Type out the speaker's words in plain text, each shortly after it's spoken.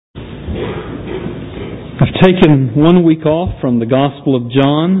taken 1 week off from the Gospel of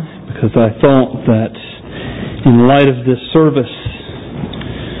John because I thought that in light of this service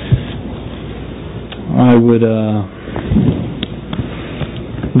I would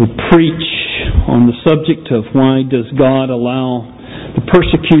preach on the subject of why does God allow the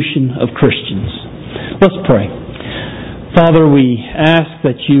persecution of Christians. Let's pray. Father, we ask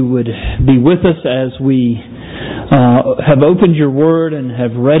that you would be with us as we have opened your Word and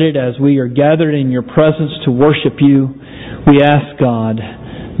have read it, as we are gathered in your presence to worship you. We ask, God,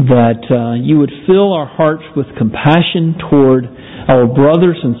 that you would fill our hearts with compassion toward our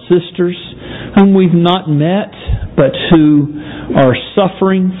brothers and sisters whom we've not met, but who are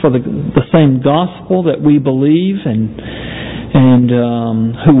suffering for the same gospel that we believe and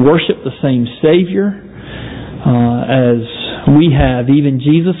who worship the same Savior as we have, even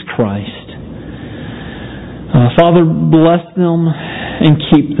Jesus Christ. Father, bless them and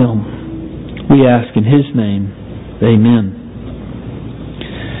keep them. We ask in His name. Amen.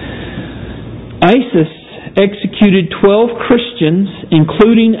 ISIS executed 12 Christians,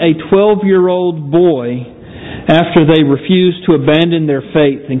 including a 12-year-old boy, after they refused to abandon their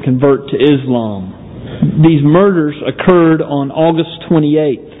faith and convert to Islam. These murders occurred on August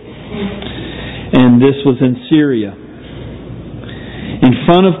 28th, and this was in Syria. In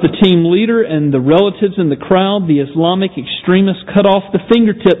front of the team leader and the relatives in the crowd, the Islamic extremists cut off the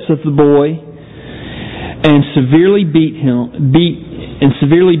fingertips of the boy and severely beat him,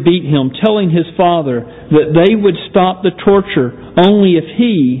 telling his father that they would stop the torture only if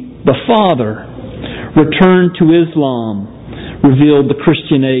he, the father, returned to Islam, revealed the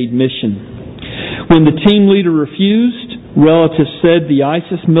Christian Aid mission. When the team leader refused, relatives said the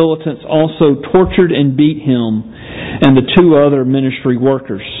ISIS militants also tortured and beat him and the 2 other ministry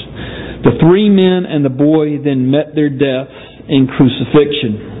workers. The 3 men and the boy then met their deaths in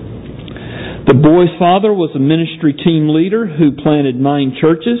crucifixion. The boy's father was a ministry team leader who planted 9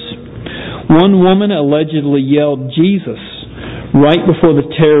 churches. One woman allegedly yelled Jesus right before the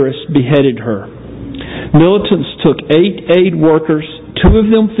terrorists beheaded her. Militants took 8 aid workers, 2 of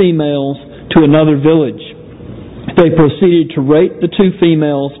them females, to another village. They proceeded to rape the 2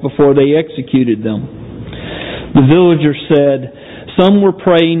 females before they executed them. The villagers said some were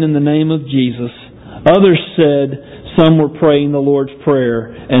praying in the name of Jesus, others said some were praying the Lord's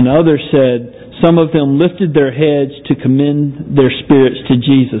Prayer, and others said some of them lifted their heads to commend their spirits to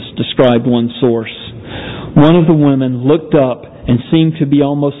Jesus, described one source. One of the women looked up and seemed to be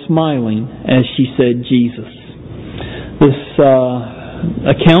almost smiling as she said Jesus. This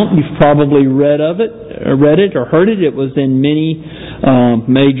account, you've probably read it or heard it. It was in many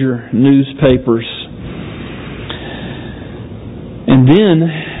major newspapers. And then,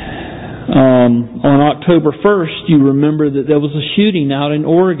 on October 1st, you remember that there was a shooting out in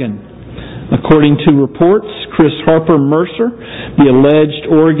Oregon. According to reports, Chris Harper Mercer, the alleged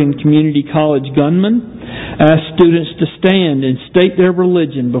Oregon Community College gunman, asked students to stand and state their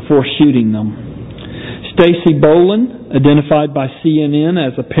religion before shooting them. Stacy Boland, identified by CNN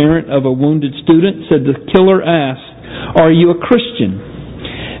as a parent of a wounded student, said the killer asked, "Are you a Christian?"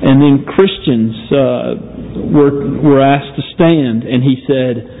 And then Christians were asked to stand, and he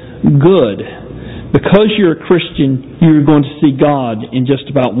said, "Good. Because you're a Christian, you're going to see God in just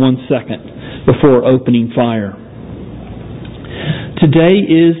about 1 second before opening fire." Today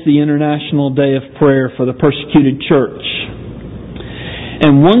is the International Day of Prayer for the Persecuted Church.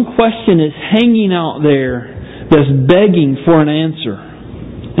 And one question is hanging out there that's begging for an answer.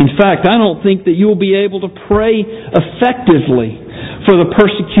 In fact, I don't think that you'll be able to pray effectively for the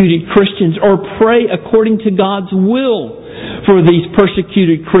persecuted Christians or pray according to God's will for these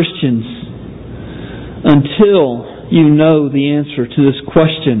persecuted Christians until you know the answer to this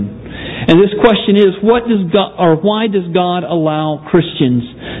question. And this question is, why does God allow Christians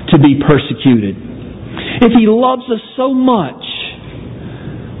to be persecuted? If He loves us so much,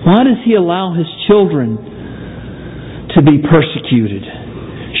 why does He allow His children to be persecuted?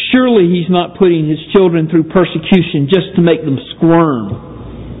 Surely He's not putting His children through persecution just to make them squirm.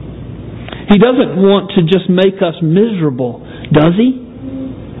 He doesn't want to just make us miserable, does He?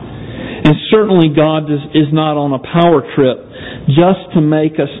 And certainly God is not on a power trip just to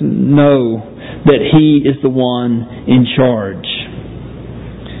make us know that He is the one in charge.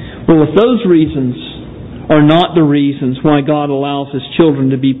 Well, if those reasons are not the reasons why God allows His children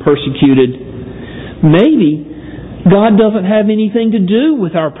to be persecuted, maybe God doesn't have anything to do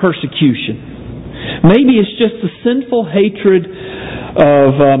with our persecution. Maybe it's just the sinful hatred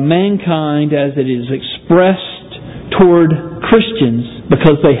of mankind as it is expressed toward Christians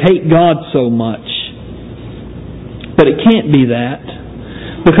because they hate God so much. But it can't be that,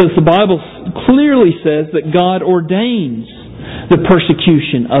 because the Bible clearly says that God ordains the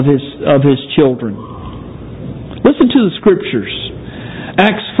persecution of His children. Listen to the Scriptures.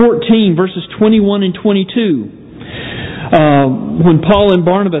 Acts 14, verses 21 and 22. When Paul and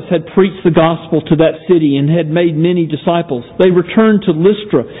Barnabas had preached the gospel to that city and had made many disciples, they returned to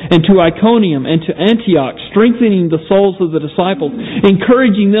Lystra and to Iconium and to Antioch, strengthening the souls of the disciples,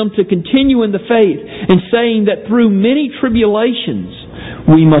 encouraging them to continue in the faith, and saying that through many tribulations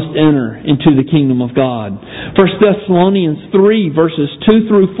we must enter into the kingdom of God. 1 Thessalonians 3, verses 2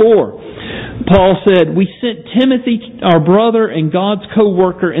 through 4. Paul said, "We sent Timothy, our brother and God's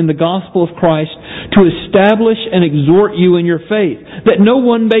co-worker in the gospel of Christ, to establish and exhort you in your faith, that no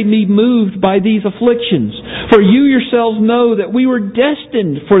one may be moved by these afflictions. For you yourselves know that we were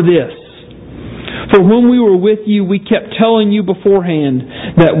destined for this. For when we were with you, we kept telling you beforehand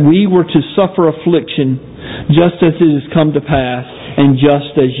that we were to suffer affliction, just as it has come to pass, and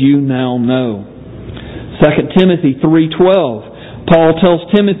just as you now know." 2 Timothy 3:12. Paul tells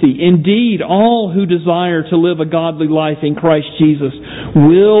Timothy, "Indeed, all who desire to live a godly life in Christ Jesus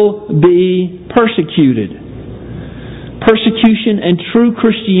will be persecuted." Persecution and true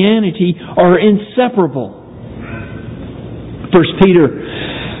Christianity are inseparable. 1 Peter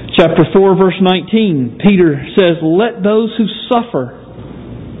chapter 4, verse 19, Peter says, "Let those who suffer,"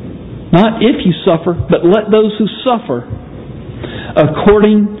 not if you suffer, but let those who suffer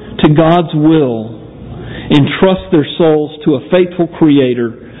according to God's will entrust their souls to a faithful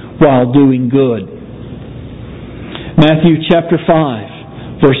Creator while doing good. Matthew chapter 5,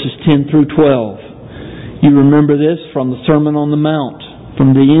 verses 10 through 12. You remember this from the Sermon on the Mount,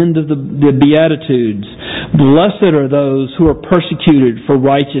 from the end of the Beatitudes. "Blessed are those who are persecuted for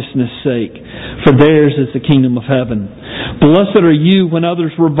righteousness' sake, for theirs is the kingdom of heaven. Blessed are you when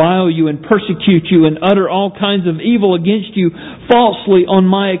others revile you and persecute you and utter all kinds of evil against you falsely on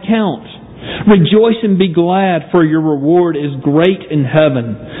my account. Rejoice and be glad, for your reward is great in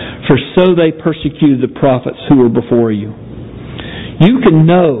heaven, for so they persecuted the prophets who were before you." You can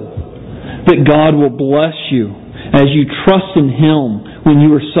know that God will bless you as you trust in Him when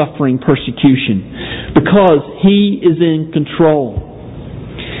you are suffering persecution, because He is in control.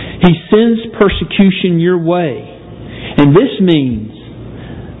 He sends persecution your way, and this means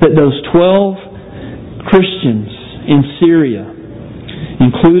that those 12 Christians in Syria,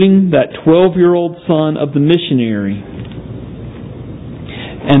 including that 12-year-old son of the missionary,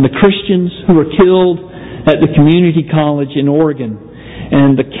 and the Christians who were killed at the community college in Oregon,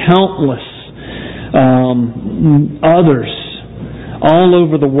 and the countless others all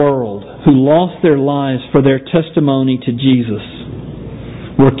over the world who lost their lives for their testimony to Jesus,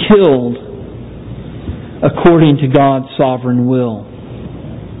 were killed according to God's sovereign will.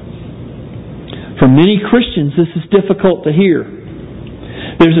 For many Christians, this is difficult to hear.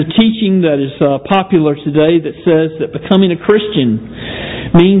 There's a teaching that is popular today that says that becoming a Christian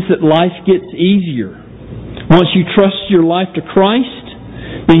means that life gets easier. Once you trust your life to Christ,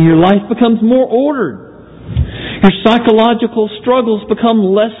 then your life becomes more ordered. Your psychological struggles become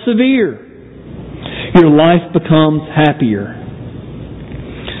less severe. Your life becomes happier.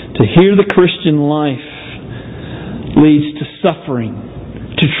 To hear the Christian life leads to suffering,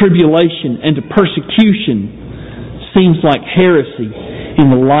 to tribulation, and to persecution seems like heresy in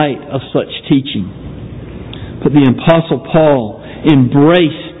the light of such teaching. But the Apostle Paul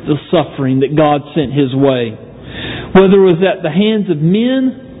embraced the suffering that God sent his way, whether it was at the hands of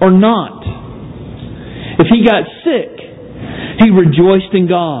men or not. If he got sick, he rejoiced in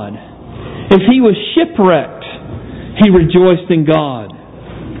God. If he was shipwrecked, he rejoiced in God.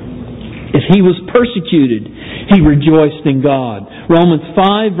 If he was persecuted, he rejoiced in God. Romans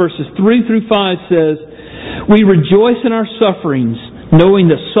 5 verses 3 through 5 says, "We rejoice in our sufferings, knowing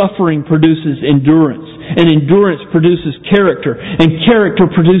that suffering produces endurance, and endurance produces character, and character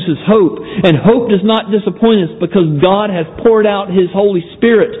produces hope. And hope does not disappoint us, because God has poured out His Holy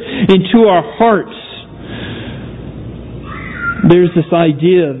Spirit into our hearts." There's this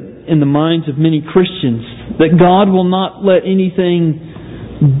idea in the minds of many Christians that God will not let anything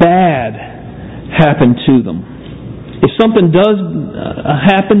bad happen to them. If something does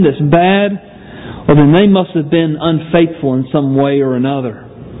happen that's bad, well, then they must have been unfaithful in some way or another.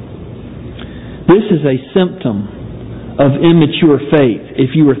 This is a symptom of immature faith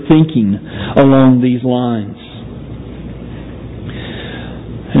if you are thinking along these lines.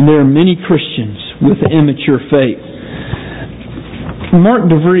 And there are many Christians with immature faith. Mark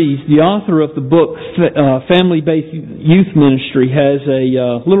DeVries, the author of the book Family-Based Youth Ministry, has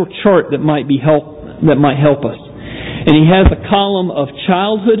a little chart that might help us. And he has a column of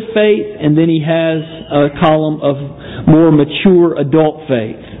childhood faith, and then he has a column of more mature adult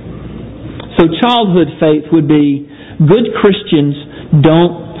faith. So childhood faith would be good Christians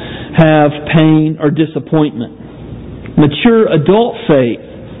don't have pain or disappointment. Mature adult faith,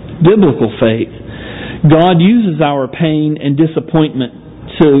 biblical faith, God uses our pain and disappointment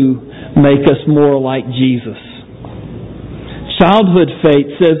to make us more like Jesus. Childhood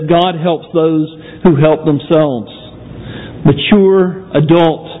faith says God helps those who help themselves. Mature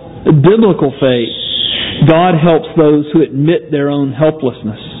adult biblical faith, God helps those who admit their own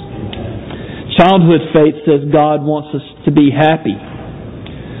helplessness. Childhood faith says God wants us to be happy.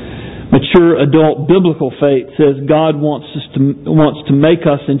 Mature adult biblical faith says God wants to make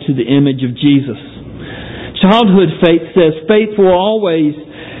us into the image of Jesus. Childhood faith says faith will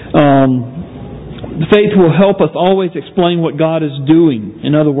help us always explain what God is doing.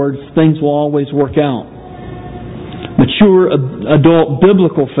 In other words, things will always work out. Mature adult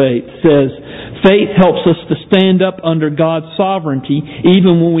biblical faith says faith helps us to stand up under God's sovereignty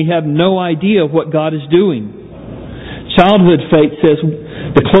even when we have no idea what God is doing. Childhood faith says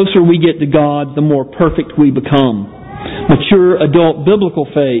the closer we get to God, the more perfect we become. Mature adult biblical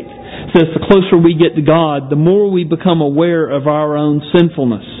faith says the closer we get to God, the more we become aware of our own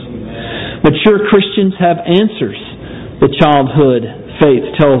sinfulness. Mature Christians have answers, the childhood faith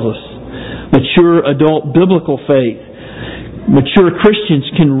tells us. Mature adult biblical faith. Mature Christians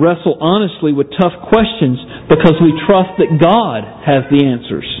can wrestle honestly with tough questions because we trust that God has the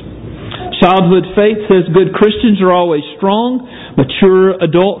answers. Childhood faith says good Christians are always strong. Mature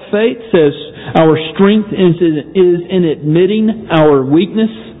adult faith says our strength is in admitting our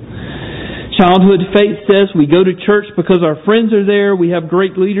weakness. Childhood faith says we go to church because our friends are there, we have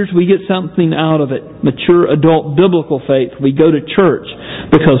great leaders, we get something out of it. Mature adult biblical faith, we go to church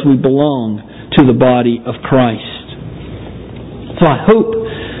because we belong to the body of Christ. So I hope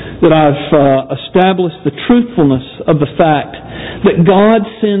that I've established the truthfulness of the fact that God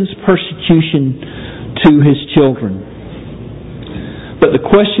sends persecution to His children. But the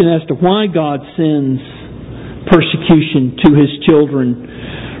question as to why God sends persecution to His children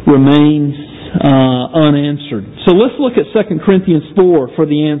remains unanswered. So let's look at 2 Corinthians 4 for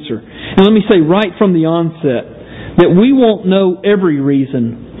the answer. And let me say right from the onset that we won't know every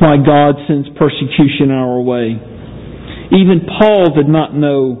reason why God sends persecution our way. Even Paul did not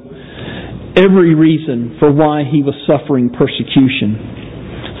know every reason for why he was suffering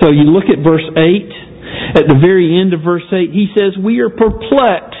persecution. So you look at verse 8. At the very end of verse 8, he says, we are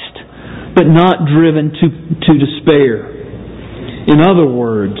perplexed, but not driven to despair. In other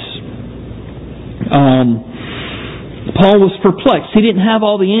words, Paul was perplexed. He didn't have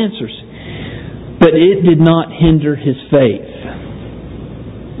all the answers, but it did not hinder his faith.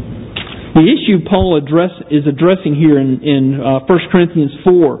 The issue Paul is addressing here in 1 Corinthians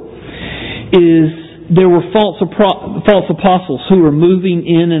 4 is there were false apostles who were moving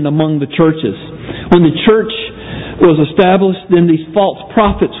in and among the churches. When the church was established, then these false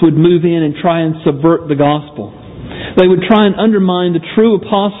prophets would move in and try and subvert the gospel. They would try and undermine the true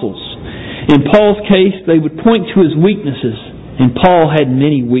apostles. In Paul's case, they would point to his weaknesses, and Paul had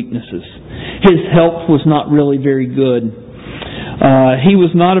many weaknesses. His health was not really very good. He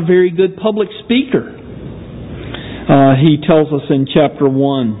was not a very good public speaker. He tells us in chapter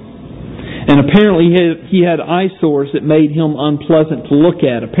 1. And apparently he had eye sores that made him unpleasant to look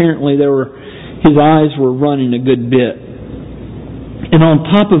at. Apparently his eyes were running a good bit. And on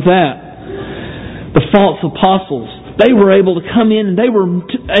top of that, the false apostles, they were able to come in and they were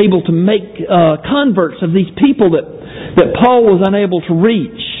able to make converts of these people that Paul was unable to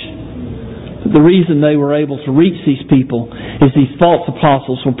reach. The reason they were able to reach these people is these false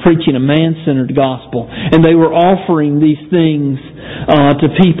apostles were preaching a man-centered gospel, and they were offering these things to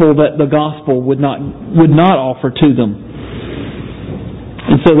people that the gospel would not offer to them.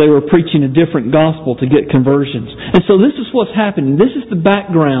 And so they were preaching a different gospel to get conversions. And so this is what's happening. This is the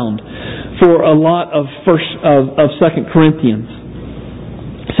background for a lot of 2 Corinthians.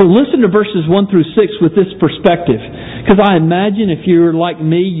 So listen to verses 1 through 6 with this perspective. Because I imagine if you're like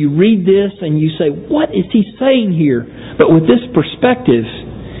me, you read this and you say, what is he saying here? But with this perspective,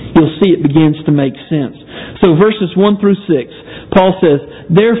 you'll see it begins to make sense. So verses 1 through 6, Paul says,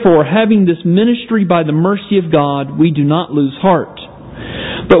 therefore, having this ministry by the mercy of God, we do not lose heart.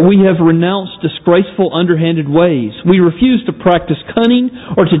 But we have renounced disgraceful, underhanded ways. We refuse to practice cunning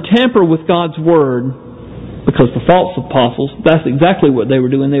or to tamper with God's word. Because the false apostles, that's exactly what they were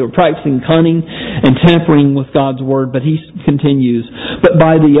doing. They were practicing cunning and tampering with God's word. But he continues, but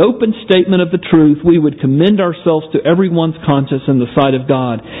by the open statement of the truth, we would commend ourselves to everyone's conscience in the sight of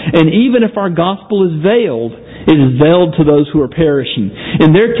God. And even if our gospel is veiled, It is veiled to those who are perishing.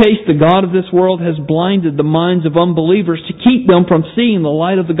 In their case, the God of this world has blinded the minds of unbelievers to keep them from seeing the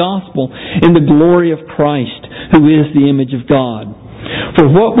light of the gospel and the glory of Christ, who is the image of God. For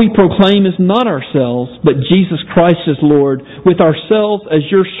what we proclaim is not ourselves, but Jesus Christ as Lord, with ourselves as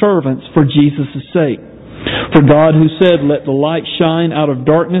your servants for Jesus' sake. For God, who said, "Let the light shine out of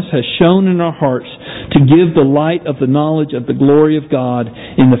darkness," has shone in our hearts to give the light of the knowledge of the glory of God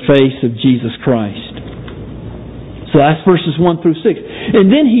in the face of Jesus Christ. So that's verses 1 through 6.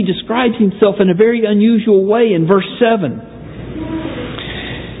 And then he describes himself in a very unusual way in verse 7.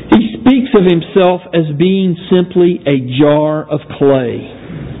 He speaks of himself as being simply a jar of clay.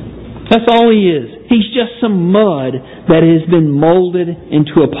 That's all he is. He's just some mud that has been molded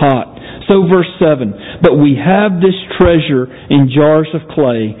into a pot. So verse 7, "But we have this treasure in jars of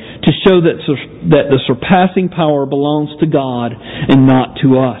clay to show that the surpassing power belongs to God and not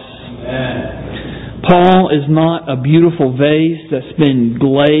to us." Amen. Paul is not a beautiful vase that's been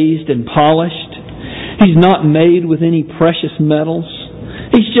glazed and polished. He's not made with any precious metals.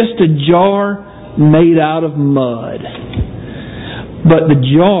 He's just a jar made out of mud. But the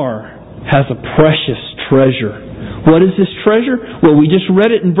jar has a precious treasure. What is this treasure? Well, we just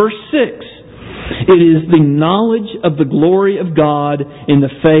read it in verse 6. It is the knowledge of the glory of God in the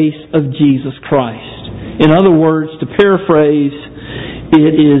face of Jesus Christ. In other words, to paraphrase,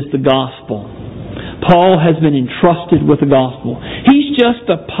 it is the gospel. Paul has been entrusted with the gospel. He's just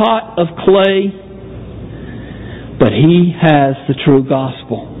a pot of clay, but he has the true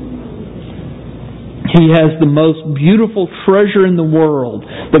gospel. He has the most beautiful treasure in the world,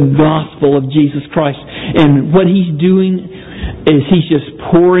 the gospel of Jesus Christ. And what he's doing is he's just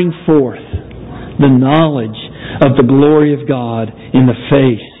pouring forth the knowledge of the glory of God in the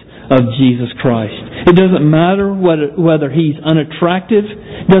face of Jesus Christ. It doesn't matter whether he's unattractive.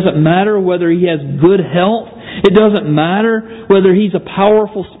 It doesn't matter whether he has good health. It doesn't matter whether he's a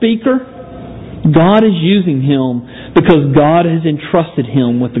powerful speaker. God is using him because God has entrusted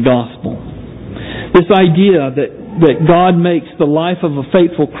him with the gospel. This idea that God makes the life of a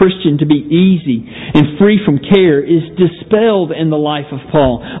faithful Christian to be easy and free from care is dispelled in the life of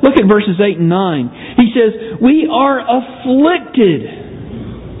Paul. Look at verses 8 and 9. He says, "We are afflicted."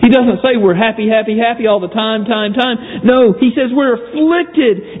 He doesn't say we're happy, happy, happy all the time. No, he says we're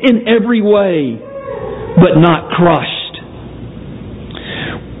afflicted in every way, but not crushed.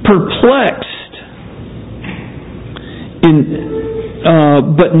 Perplexed,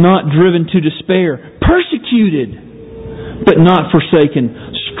 but not driven to despair. Persecuted, but not forsaken.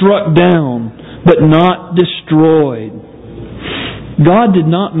 Struck down, but not destroyed. God did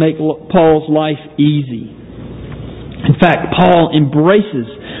not make Paul's life easy. In fact, Paul embraces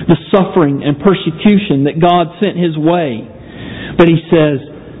the suffering and persecution that God sent his way. But he says,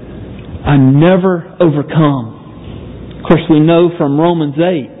 "I'm never overcome." Of course, we know from Romans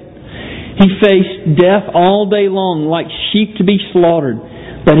 8, he faced death all day long like sheep to be slaughtered,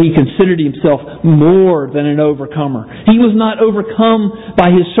 but he considered himself more than an overcomer. He was not overcome by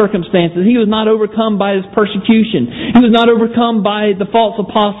his circumstances. He was not overcome by his persecution. He was not overcome by the false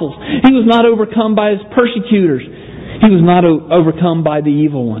apostles. He was not overcome by his persecutors. He was not overcome by the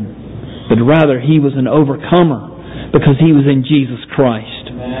evil one. But rather, he was an overcomer because he was in Jesus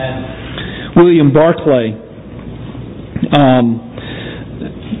Christ. Amen. William Barclay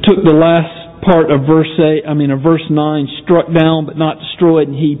took the last part of verse 9, struck down but not destroyed,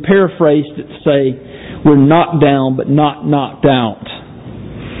 and he paraphrased it to say, "We're knocked down but not knocked out."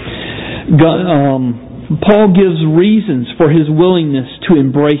 Paul gives reasons for his willingness to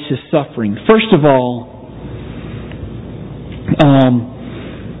embrace his suffering. First of all,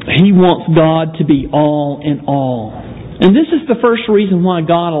 he wants God to be all in all. And this is the first reason why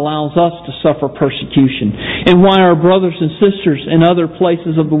God allows us to suffer persecution, and why our brothers and sisters in other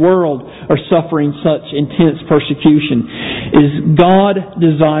places of the world are suffering such intense persecution, is God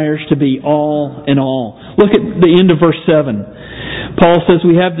desires to be all in all. Look at the end of verse 7. Paul says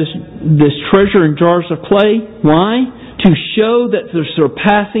we have this treasure in jars of clay. Why? To show that the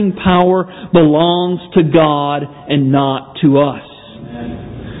surpassing power belongs to God and not to us.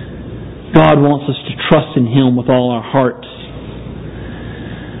 God wants us to trust in Him with all our hearts.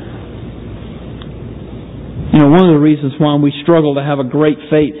 You know, one of the reasons why we struggle to have a great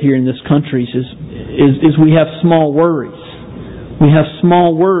faith here in this country is we have small worries. We have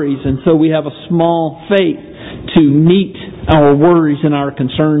small worries, and so we have a small faith to meet our worries and our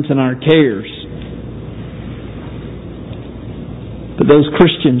concerns and our cares. But those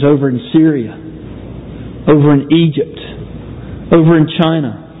Christians over in Syria, over in Egypt, over in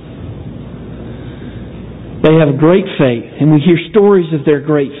China, they have great faith, and we hear stories of their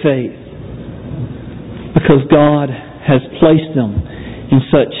great faith because God has placed them in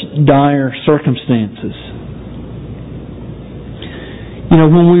such dire circumstances.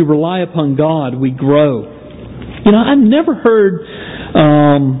 When we rely upon God, we grow. I've never heard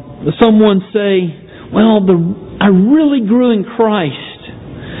someone say, I really grew in Christ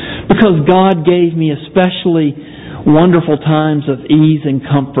because God gave me especially wonderful times of ease and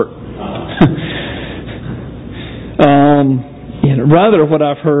comfort. Rather, what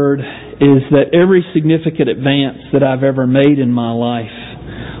I've heard is that every significant advance that I've ever made in my life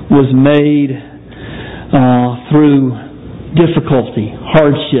was made through difficulty,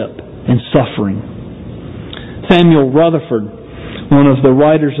 hardship, and suffering. Samuel Rutherford, one of the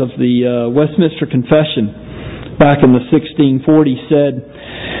writers of the Westminster Confession back in the 1640s, said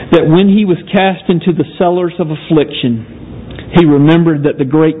that when he was cast into the cellars of affliction, he remembered that the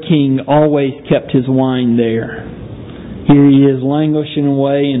great king always kept his wine there. Here he is languishing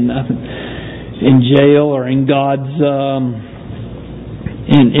away in jail or in God's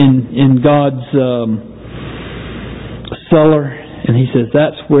cellar, and he says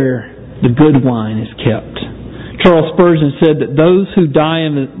that's where the good wine is kept. Charles Spurgeon said that those who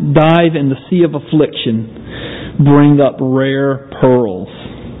dive in the sea of affliction bring up rare pearls.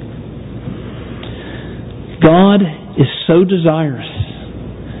 God is so desirous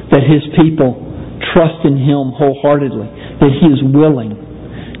that His people trust in Him wholeheartedly, that He is willing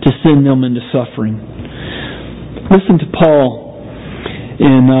to send them into suffering. Listen to Paul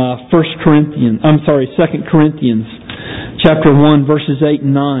in 2 Corinthians chapter 1, verses 8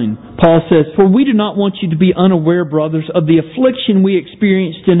 and 9. Paul says, "For we do not want you to be unaware, brothers, of the affliction we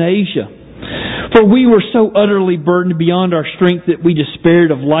experienced in Asia. For we were so utterly burdened beyond our strength that we despaired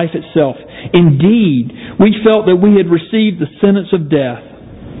of life itself. Indeed, we felt that we had received the sentence of death.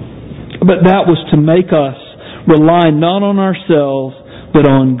 But that was to make us rely not on ourselves, but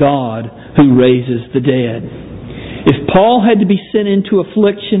on God who raises the dead." If Paul had to be sent into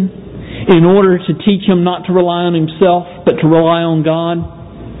affliction in order to teach him not to rely on himself, but to rely on God,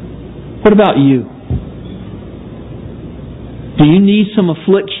 what about you? Do you need some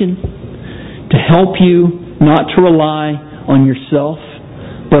affliction to help you not to rely on yourself,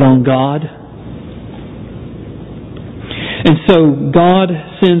 but on God? And so God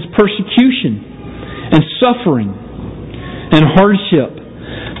sends persecution and suffering and hardship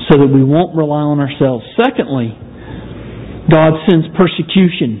so that we won't rely on ourselves. Secondly, God sends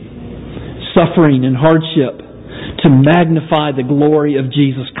persecution, suffering, and hardship to magnify the glory of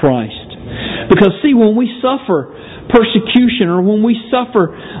Jesus Christ. Because see, when we suffer persecution or when we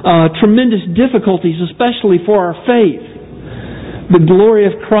suffer tremendous difficulties, especially for our faith, the glory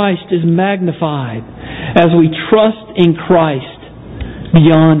of Christ is magnified as we trust in Christ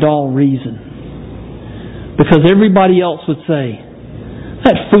beyond all reason. Because everybody else would say,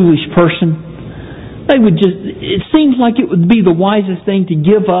 that foolish person, it seems like it would be the wisest thing to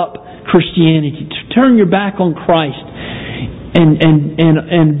give up Christianity, to turn your back on Christ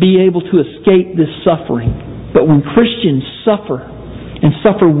and be able to escape this suffering. But when Christians suffer and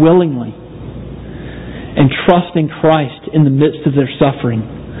suffer willingly and trust in Christ in the midst of their suffering,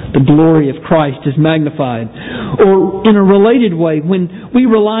 the glory of Christ is magnified. Or in a related way, when we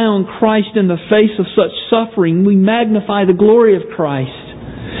rely on Christ in the face of such suffering, we magnify the glory of Christ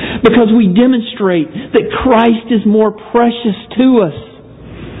because we demonstrate that Christ is more precious to us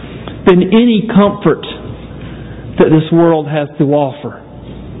than any comfort that this world has to offer.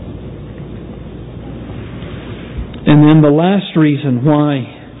 And then the last reason why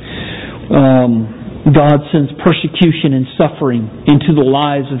God sends persecution and suffering into the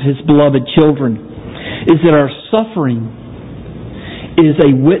lives of His beloved children is that our suffering is a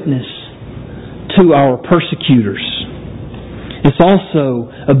witness to our persecutors. It's also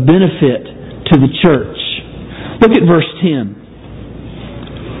a benefit to the church. Look at verse 10.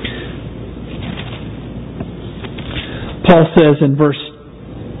 Paul says in verse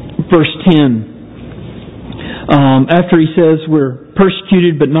 10, after he says we're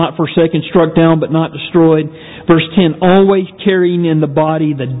persecuted but not forsaken, struck down but not destroyed. Verse 10, always carrying in the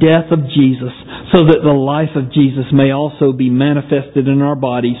body the death of Jesus, so that the life of Jesus may also be manifested in our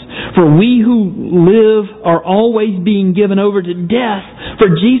bodies. For we who live are always being given over to death for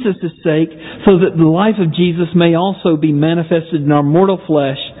Jesus' sake, so that the life of Jesus may also be manifested in our mortal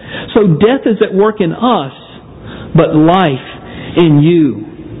flesh. So death is at work in us, but life in you.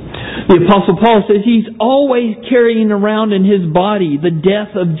 The Apostle Paul says he's always carrying around in his body the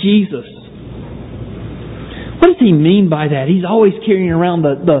death of Jesus. What does he mean by that? He's always carrying around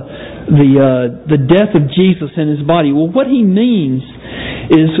the death of Jesus in his body. Well, what he means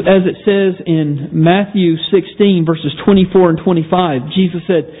is, as it says in Matthew 16, verses 24 and 25, Jesus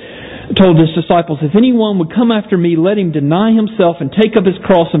said, told His disciples, if anyone would come after me, let him deny himself and take up his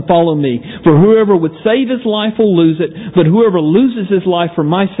cross and follow me. For whoever would save his life will lose it, but whoever loses his life for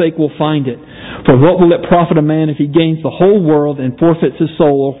my sake will find it. For what will it profit a man if he gains the whole world and forfeits his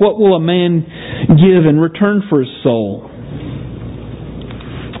soul? Or what will a man give in return for his soul?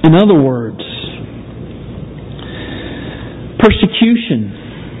 In other words, persecution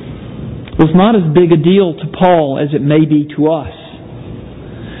was not as big a deal to Paul as it may be to us,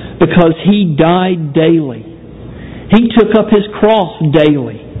 because he died daily. He took up his cross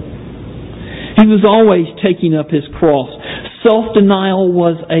daily. He was always taking up his cross. Self-denial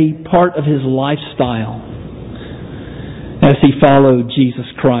was a part of his lifestyle as he followed Jesus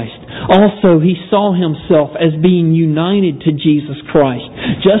Christ. Also, he saw himself as being united to Jesus Christ,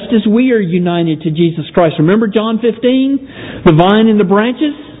 just as we are united to Jesus Christ. Remember John 15? The vine and the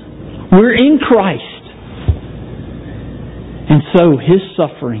branches? We're in Christ. And so His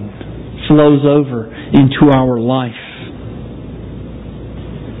suffering flows over into our life.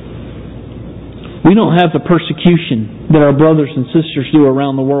 We don't have the persecution that our brothers and sisters do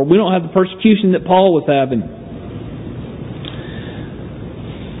around the world. We don't have the persecution that Paul was having.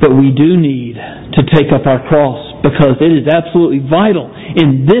 But we do need to take up our cross, because it is absolutely vital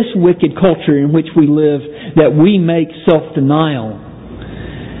in this wicked culture in which we live that we make self-denial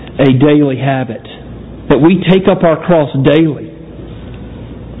a daily habit. That we take up our cross daily.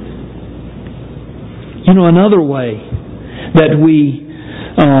 You know, another way that we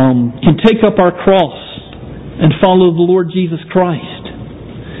can take up our cross and follow the Lord Jesus Christ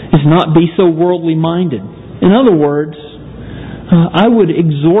is not be so worldly minded. In other words, I would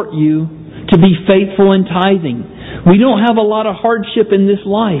exhort you to be faithful in tithing. We don't have a lot of hardship in this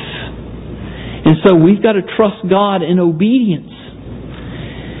life. And so we've got to trust God in obedience.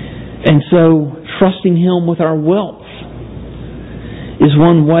 And so trusting Him with our wealth is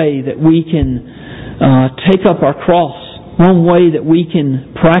one way that we can take up our cross. One way that we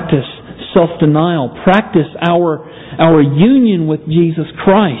can practice self-denial, practice our union with Jesus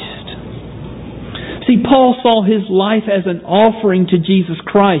Christ. See, Paul saw his life as an offering to Jesus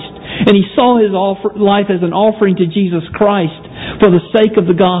Christ. And he saw his life as an offering to Jesus Christ for the sake of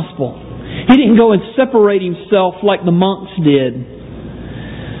the gospel. He didn't go and separate himself like the monks did.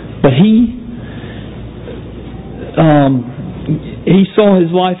 But he saw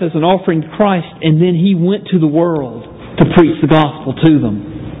his life as an offering to Christ, and then he went to the world to preach the gospel to them.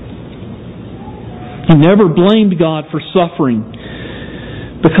 He never blamed God for suffering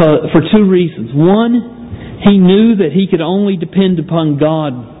for two reasons. One, he knew that he could only depend upon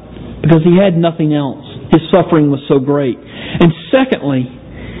God because he had nothing else. His suffering was so great. And secondly,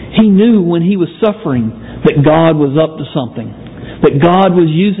 he knew when he was suffering that God was up to something, that God was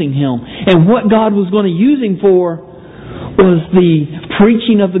using him. And what God was going to use him for was the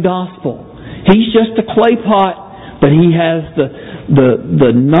preaching of the gospel. He's just a clay pot, but he has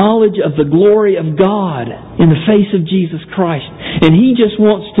the knowledge of the glory of God in the face of Jesus Christ. And he just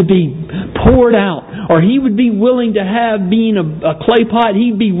wants to be poured out. Or he would be willing to have, being a clay pot,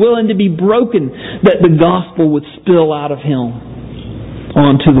 he'd be willing to be broken, that the gospel would spill out of him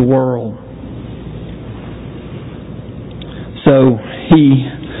onto the world. So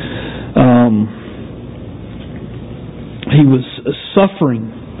he was suffering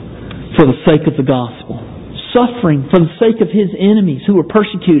for the sake of the gospel. Suffering for the sake of his enemies who were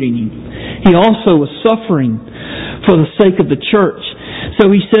persecuting him. He also was suffering for the sake of the church. So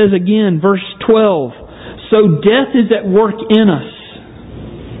he says again, verse 12, so death is at work in us,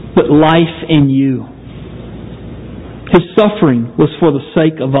 but life in you. His suffering was for the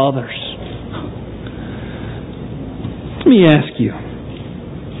sake of others. Let me ask you,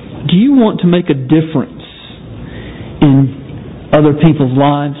 do you want to make a difference in other people's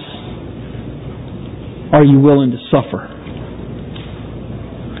lives? Are you willing to suffer?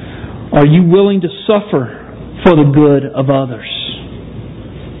 Are you willing to suffer for the good of others?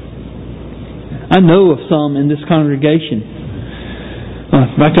 I know of some in this congregation.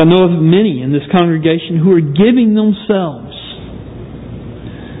 In fact, I know of many in this congregation who are giving themselves,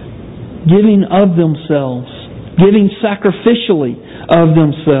 giving of themselves, giving sacrificially of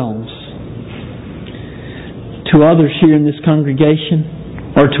themselves to others here in this congregation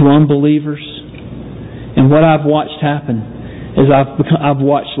or to unbelievers. And what I've watched happen is I've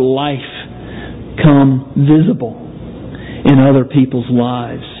watched life come visible in other people's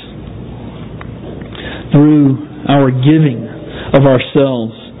lives through our giving of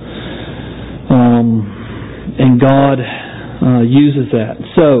ourselves. And God uses that.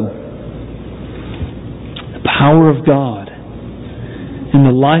 So, the power of God in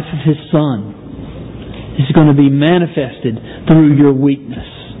the life of His Son is going to be manifested through your weakness.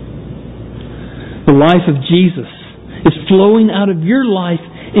 The life of Jesus is flowing out of your life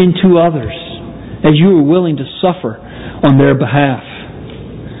into others as you are willing to suffer on their behalf.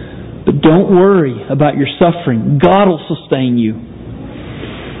 But don't worry about your suffering. God will sustain you.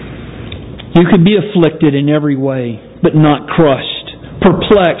 You could be afflicted in every way, but not crushed.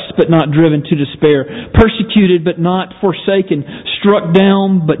 Perplexed, but not driven to despair. Persecuted, but not forsaken. Struck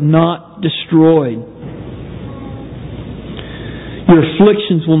down, but not destroyed. Your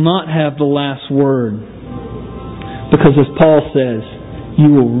afflictions will not have the last word. Because as Paul says,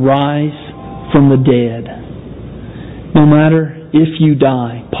 you will rise from the dead. No matter if you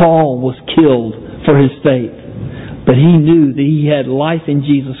die. Paul was killed for his faith. But he knew that he had life in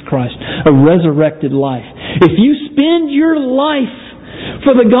Jesus Christ. A resurrected life. If you spend your life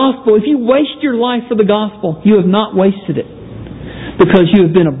for the gospel, if you waste your life for the gospel, you have not wasted it. Because you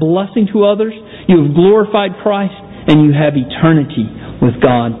have been a blessing to others, you have glorified Christ, and you have eternity with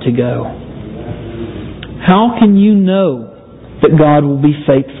God to go. How can you know that God will be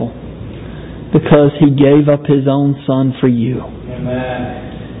faithful? Because He gave up His own Son for you.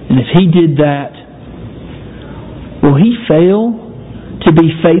 Amen. And if He did that, will He fail to be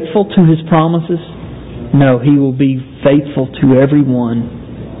faithful to His promises? No, He will be faithful to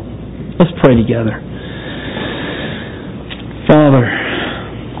everyone. Let's pray together. Father,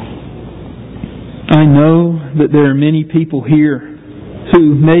 I know that there are many people here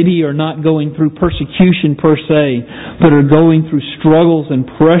who maybe are not going through persecution per se, but are going through struggles and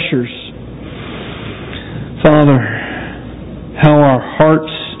pressures. Father, how our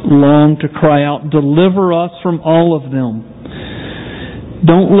hearts long to cry out, deliver us from all of them.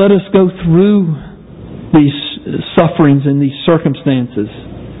 Don't let us go through these sufferings and these circumstances.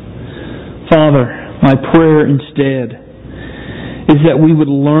 Father, my prayer instead is that we would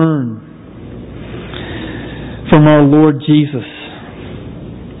learn from our Lord Jesus,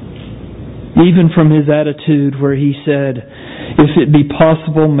 even from His attitude where He said, if it be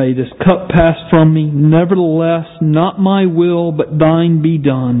possible, may this cup pass from me. Nevertheless, not my will, but thine be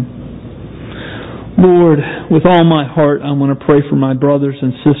done. Lord, with all my heart, I want to pray for my brothers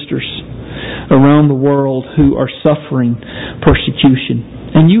and sisters around the world who are suffering persecution.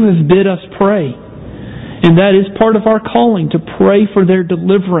 And you have bid us pray. And that is part of our calling, to pray for their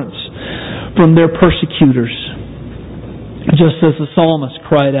deliverance from their persecutors. Just as the psalmist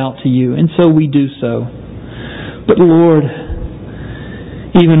cried out to you. And so we do so. But Lord,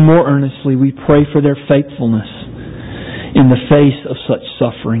 even more earnestly, we pray for their faithfulness in the face of such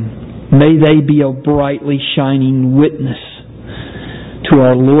suffering. May they be a brightly shining witness to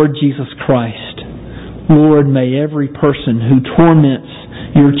our Lord Jesus Christ. Lord, may every person who torments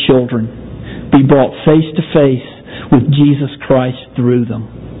your children be brought face to face with Jesus Christ through them.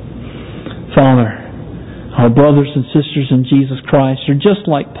 Father, our brothers and sisters in Jesus Christ are just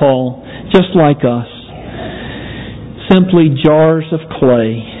like Paul, just like us. Simply jars of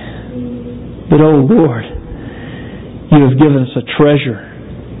clay. But oh Lord, you have given us a treasure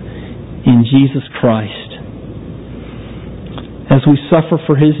in Jesus Christ. As we suffer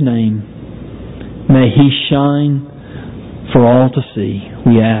for His name, may He shine for all to see.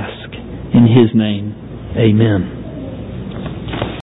 We ask in His name. Amen.